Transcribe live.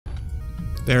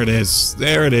There it is.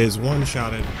 There it is.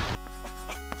 One-shotted.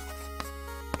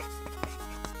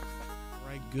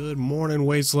 Alright, good morning,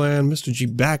 Wasteland. Mr. G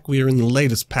back. We are in the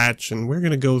latest patch, and we're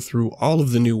going to go through all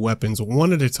of the new weapons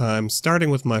one at a time, starting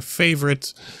with my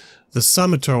favorite, the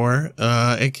Summator,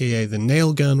 aka the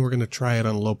Nailgun. We're going to try it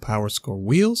on low power score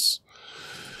wheels.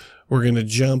 We're going to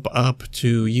jump up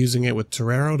to using it with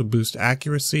Torero to boost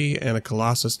accuracy and a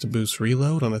Colossus to boost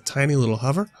reload on a tiny little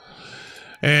hover.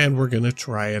 And we're going to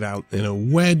try it out in a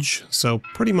wedge. So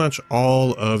pretty much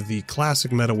all of the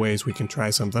classic meta ways we can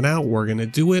try something out, we're going to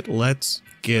do it. Let's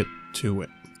get to it.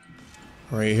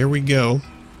 Alright, here we go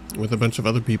with a bunch of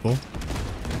other people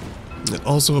that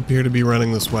also appear to be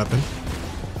running this weapon.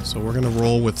 So we're going to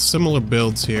roll with similar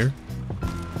builds here.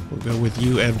 We'll go with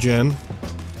you, Evgen.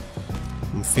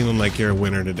 I'm feeling like you're a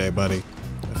winner today, buddy.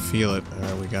 I feel it.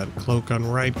 Alright, we got cloak on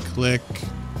right click.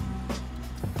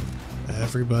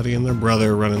 Everybody and their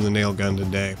brother running the Nailgun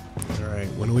today. Alright,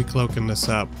 when are we cloaking this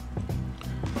up?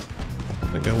 I'm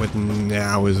gonna go with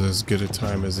now is as good a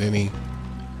time as any.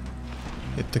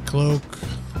 Hit the cloak.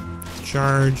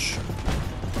 Charge.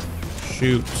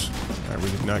 Shoot. Alright,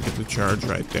 we did not get the charge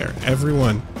right there.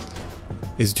 Everyone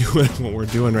is doing what we're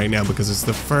doing right now because it's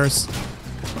the first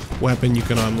weapon you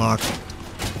can unlock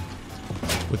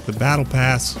with the battle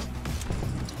pass.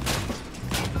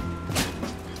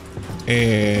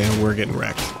 And we're getting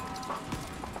wrecked.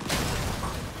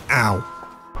 Ow.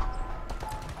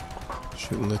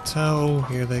 Shooting the toe.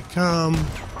 Here they come.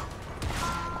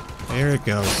 There it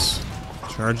goes.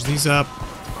 Charge these up.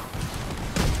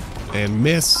 And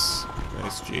miss.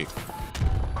 Nice G.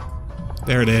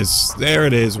 There it is. There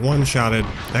it is. One-shotted.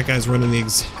 That guy's running the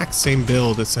exact same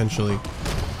build, essentially,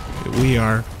 that we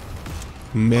are.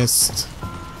 Missed.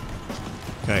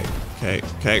 Okay. Okay.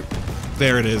 Okay.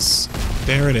 There it is.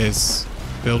 There it is.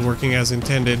 Build working as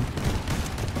intended.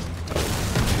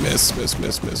 Miss, miss,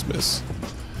 miss, miss, miss.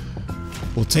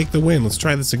 We'll take the win. Let's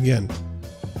try this again.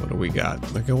 What do we got?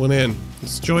 They're going in.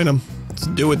 Let's join them. Let's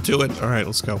do it to it. Alright,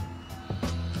 let's go.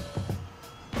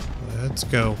 Let's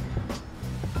go.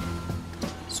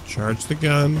 Let's charge the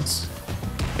guns.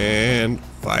 And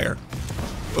fire.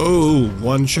 Oh,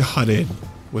 one-shotted.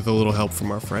 With a little help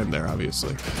from our friend there,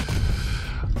 obviously.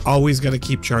 Always got to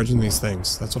keep charging these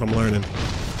things. That's what I'm learning.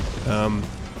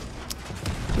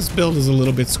 This build is a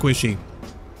little bit squishy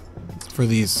for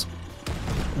these.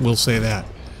 We'll say that.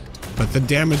 But the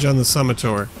damage on the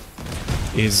Summator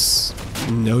is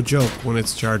no joke when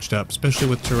it's charged up, especially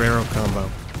with Torero combo.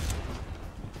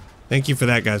 Thank you for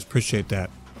that, guys. Appreciate that.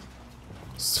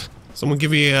 Someone give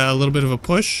me a little bit of a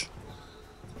push?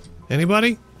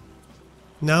 Anybody?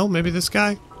 No? Maybe this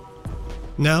guy?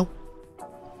 No?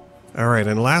 Alright,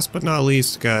 and last but not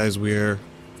least, guys, we're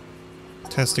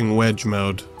testing wedge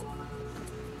mode.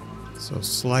 So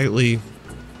slightly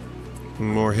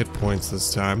more hit points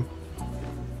this time.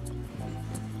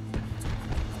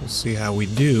 We'll see how we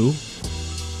do.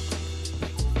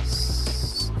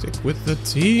 Stick with the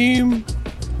team.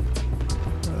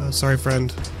 Sorry,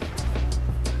 friend.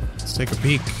 Let's take a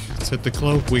peek. Let's hit the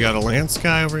cloak. We got a lance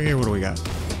guy over here. What do we got?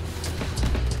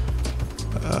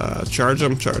 Charge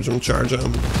him, charge him, charge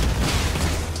him.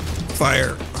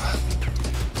 Fire.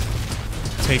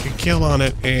 Take a kill on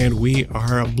it, and we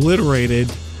are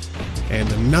obliterated,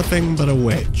 and nothing but a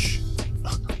wedge.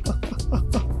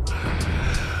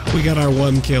 We got our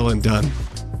one kill and done.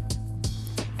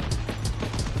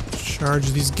 Charge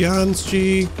these guns,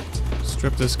 G.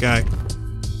 Strip this guy.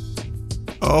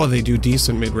 Oh, they do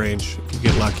decent mid-range if you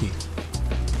get lucky.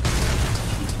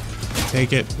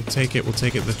 Take it, we'll take it, we'll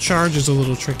take it. The charge is a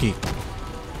little tricky.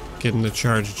 Getting the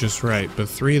charge just right, but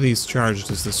 3 of these charged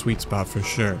is the sweet spot for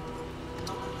sure.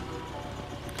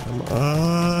 Come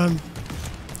on.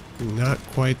 Not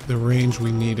quite the range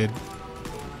we needed.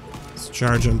 Let's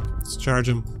charge him. Let's charge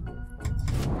him.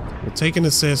 We'll take an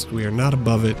assist. We are not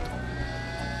above it.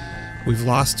 We've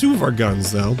lost 2 of our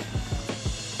guns, though.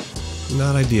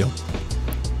 Not ideal.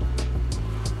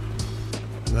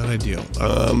 Not ideal.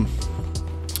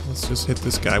 Let's just hit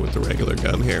this guy with the regular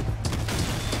gun here.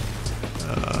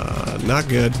 Not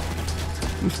good.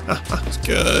 Not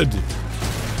good.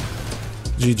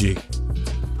 GG.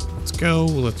 Let's go.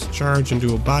 Let's charge and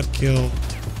do a bot kill.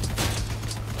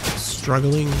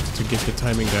 Struggling to get the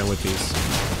timing down with these.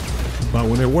 But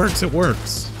when it works, it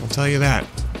works. I'll tell you that.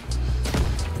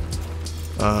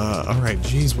 Alright,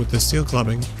 geez, with the steel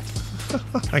clubbing.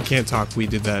 I can't talk. We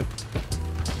did that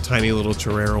tiny little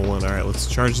Torero one. Alright, let's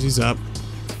charge these up.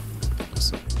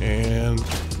 And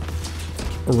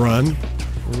run.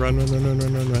 Run, run, run, run,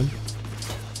 run, run, run.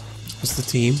 What's the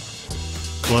team?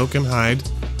 Cloak and hide.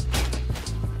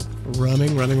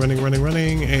 Running,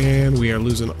 and we are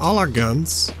losing all our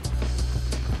guns.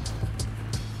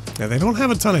 Now, they don't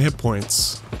have a ton of hit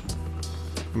points.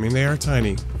 I mean, they are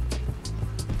tiny.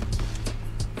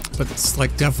 But it's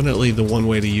like definitely the one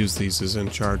way to use these is in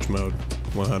charge mode,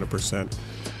 100%.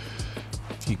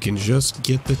 If you can just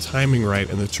get the timing right,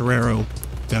 and the Torero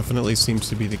definitely seems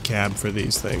to be the cab for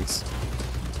these things.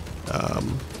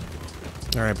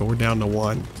 Alright, but we're down to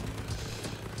 1.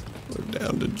 We're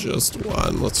down to just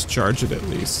 1. Let's charge it at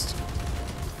least.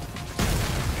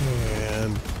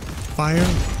 And fire.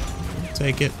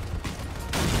 Take it.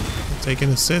 Take an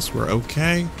assist. We're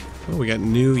okay. Oh, we got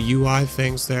new UI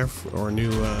things there, or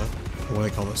new, what do they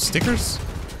call those? Stickers?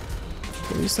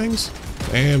 What are these things?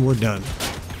 And we're done.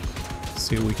 Let's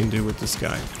see what we can do with this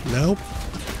guy. Nope.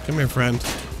 Come here, friend.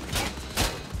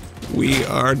 We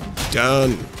are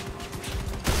done.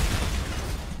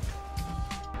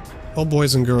 Well,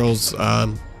 boys and girls,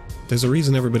 there's a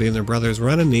reason everybody and their brother is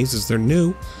running these, is they're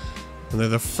new, and they're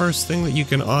the first thing that you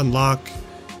can unlock,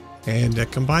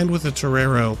 and combined with the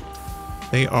Torero,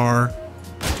 they are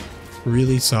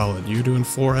really solid. You're doing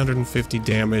 450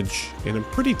 damage in a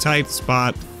pretty tight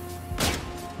spot,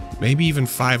 maybe even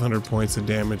 500 points of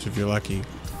damage if you're lucky.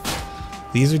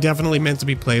 These are definitely meant to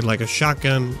be played like a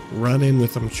shotgun, run in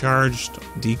with them charged,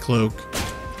 decloak,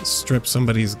 strip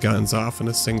somebody's guns off in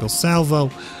a single salvo.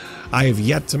 I have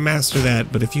yet to master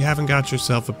that, but if you haven't got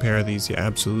yourself a pair of these, you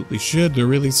absolutely should. They're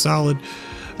really solid.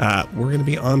 We're going to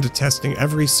be on to testing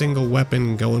every single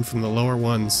weapon, going from the lower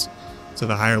ones to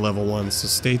the higher level ones, so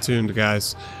stay tuned,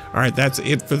 guys. Alright, that's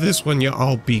it for this one. You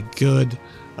all be good.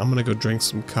 I'm going to go drink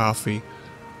some coffee.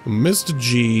 Mr.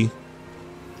 G,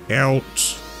 out.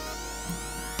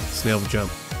 Snail the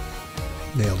jump.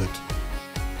 Nailed it.